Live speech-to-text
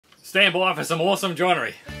Stand by for some awesome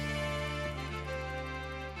joinery.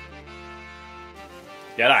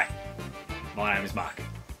 G'day, my name is Mark.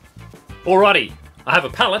 Alrighty, I have a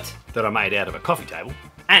pallet that I made out of a coffee table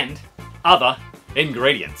and other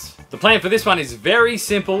ingredients. The plan for this one is very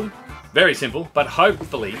simple, but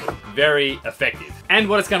hopefully very effective. And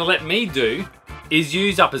what it's going to let me do is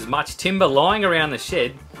use up as much timber lying around the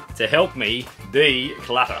shed to help me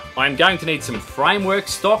declutter. I'm going to need some framework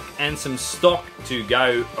stock and some stock to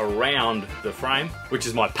go around the frame, which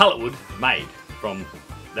is my pallet wood made from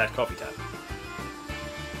that coffee table.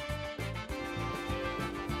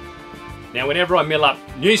 Now whenever I mill up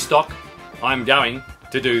new stock, I'm going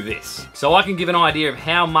to do this. So I can give an idea of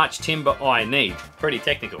how much timber I need. Pretty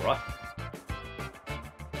technical, right?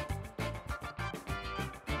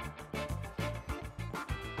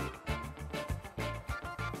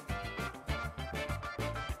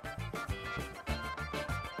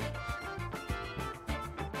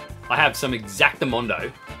 I have some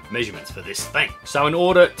exactamundo measurements for this thing. So in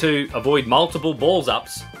order to avoid multiple balls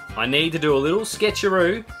ups, I need to do a little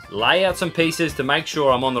sketcheroo, lay out some pieces to make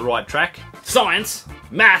sure I'm on the right track. Science,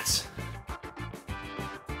 maths.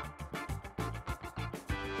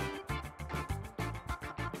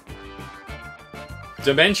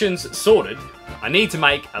 Dimensions sorted, I need to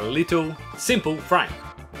make a little simple frame.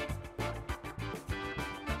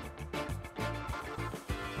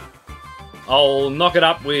 I'll knock it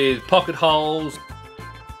up with pocket holes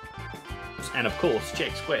and of course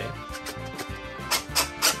check square.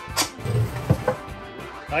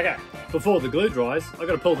 Okay, before the glue dries, I've got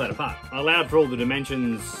to pull that apart. I allowed for all the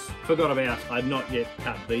dimensions, forgot about, I'd not yet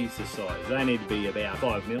cut these to size. They need to be about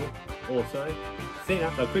 5mm or so.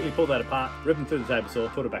 Thinner, so I'll quickly pull that apart, rip them through the table saw,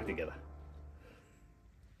 put it back together.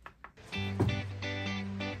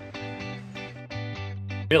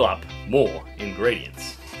 Mill up more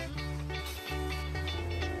ingredients.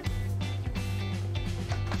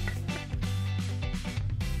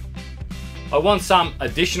 I want some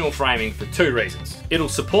additional framing for two reasons. It'll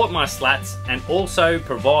support my slats and also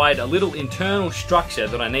provide a little internal structure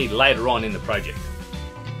that I need later on in the project.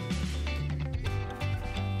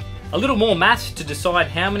 A little more maths to decide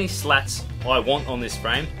how many slats I want on this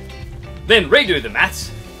frame. Then redo the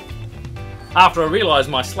maths after I realise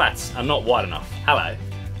my slats are not wide enough. Hello,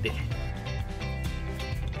 dickhead.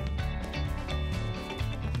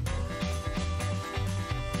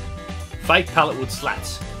 Fake pallet wood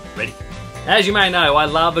slats, ready. As you may know, I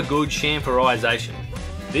love a good chamferisation.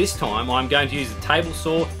 This time I'm going to use a table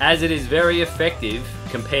saw as it is very effective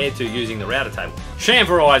compared to using the router table.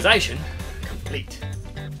 Chamferisation complete.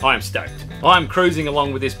 I am stoked. I'm cruising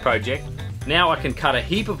along with this project. Now I can cut a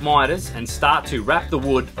heap of miters and start to wrap the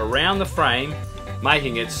wood around the frame,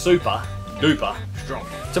 making it super duper strong.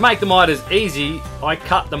 To make the miters easy, I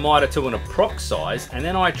cut the miter to an approx size and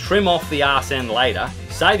then I trim off the arse end later,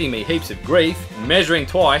 saving me heaps of grief, measuring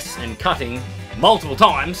twice and cutting multiple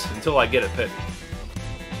times until I get it perfect.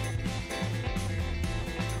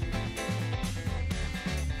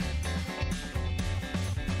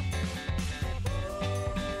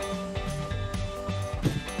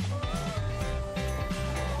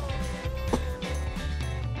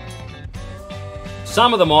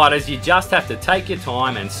 Some of the miters you just have to take your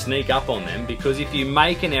time and sneak up on them, because if you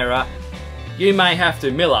make an error, you may have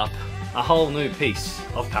to mill up a whole new piece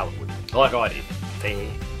of pallet wood, like I did. Fair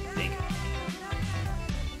dinkum.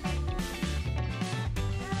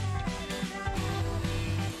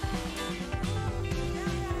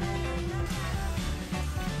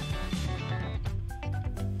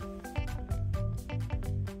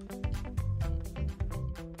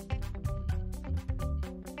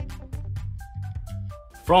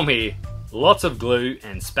 From here, lots of glue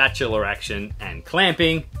and spatula action and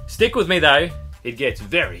clamping. Stick with me though, it gets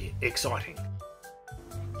very exciting.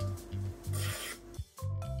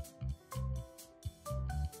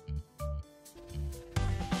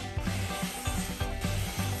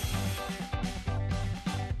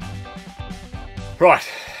 Right,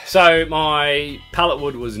 so my pallet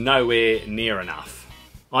wood was nowhere near enough.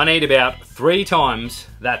 I need about 3 times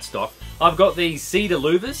that stock. I've got these cedar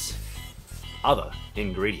louvers, other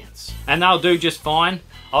ingredients, and they'll do just fine.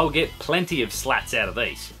 I'll get plenty of slats out of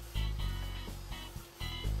these.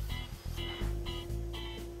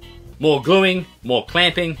 More gluing, more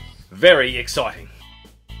clamping, very exciting.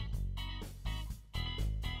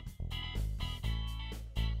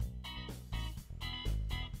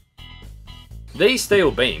 These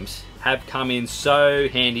steel beams have come in so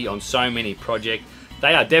handy on so many projects.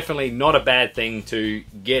 They are definitely not a bad thing to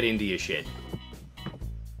get into your shed.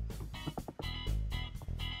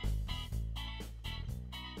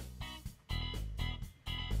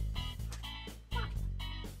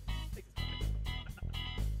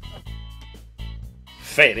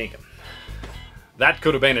 Fair dinkum. That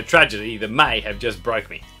could have been a tragedy that may have just broke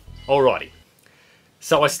me. Alrighty.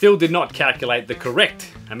 So I still did not calculate the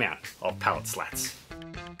correct amount of pallet slats.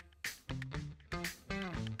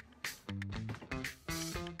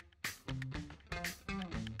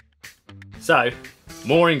 So,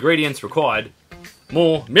 more ingredients required,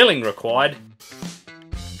 more milling required.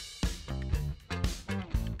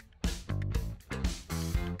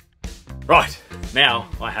 Right, now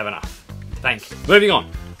I have enough. Thank you. Moving on.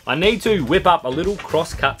 I need to whip up a little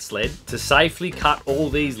cross-cut sled to safely cut all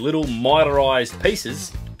these little miterized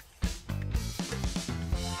pieces.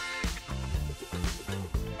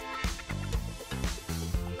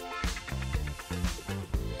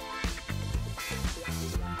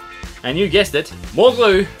 And you guessed it, more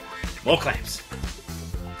glue, more clamps.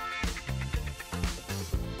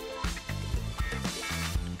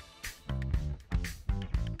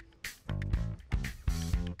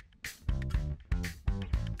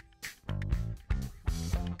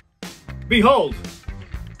 Behold!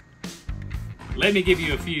 Let me give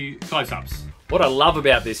you a few close-ups. What I love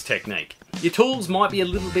about this technique, your tools might be a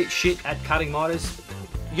little bit shit at cutting miters.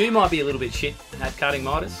 You might be a little bit shit at cutting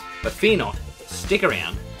miters, but fear not, stick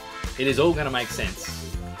around. It is all going to make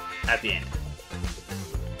sense at the end.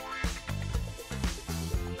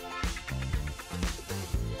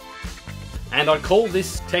 And I call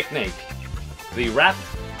this technique the wrap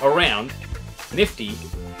around nifty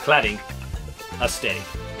cladding aesthetic,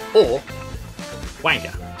 or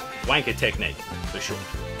wanker technique for short.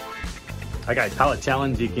 Okay, pallet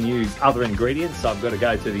challenge, you can use other ingredients, so I've got to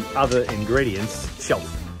go to the other ingredients shelf.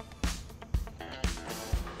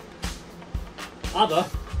 Other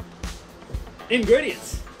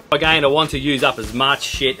ingredients. Again, I want to use up as much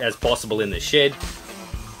shit as possible in the shed.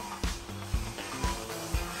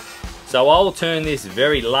 So I'll turn this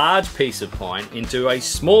very large piece of pine into a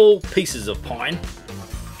small pieces of pine.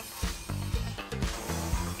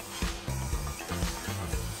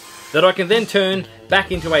 That I can then turn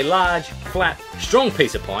back into a large, flat, strong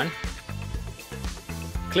piece of pine.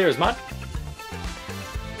 Clear as mud.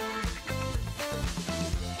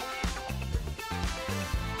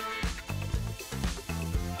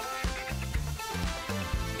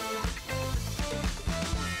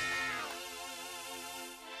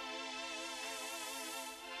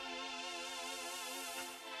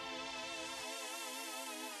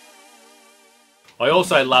 I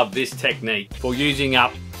also love this technique for using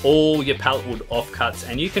up all your pallet wood offcuts,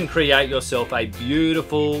 and you can create yourself a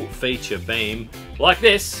beautiful feature beam like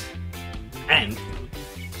this and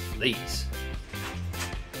these.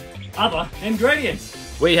 Other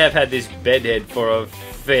ingredients. We have had this bed head for a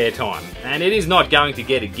fair time, and it is not going to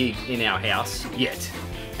get a gig in our house yet.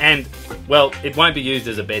 And, well, it won't be used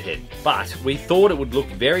as a bed head, but we thought it would look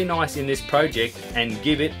very nice in this project and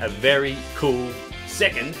give it a very cool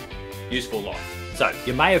second useful life. So,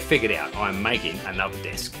 you may have figured out I'm making another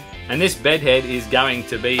desk. And this bed head is going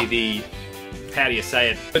to be the, how do you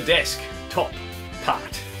say it, the desk top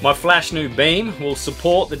part. My flash new beam will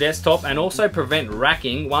support the desktop and also prevent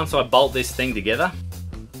racking once I bolt this thing together.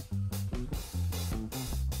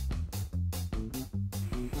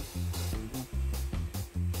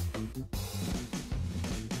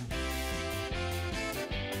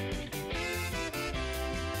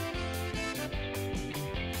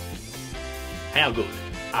 How good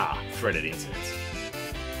are threaded inserts?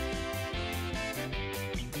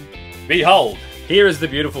 Behold, here is the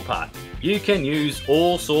beautiful part. You can use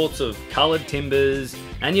all sorts of coloured timbers,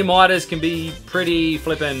 and your miters can be pretty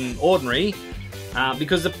flippin' ordinary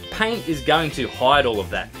because the paint is going to hide all of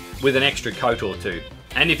that with an extra coat or two.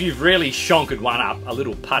 And if you've really shonkered one up, a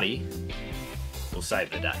little putty will save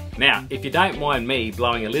the day. Now, if you don't mind me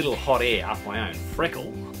blowing a little hot air up my own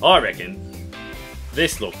freckle, I reckon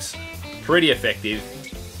this looks pretty effective.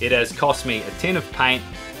 It has cost me a tin of paint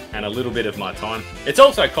and a little bit of my time. It's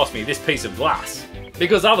also cost me this piece of glass,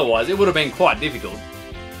 because otherwise it would have been quite difficult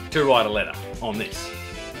to write a letter on this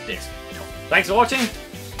desktop. Thanks for watching.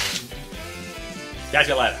 Catch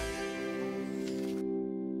you later.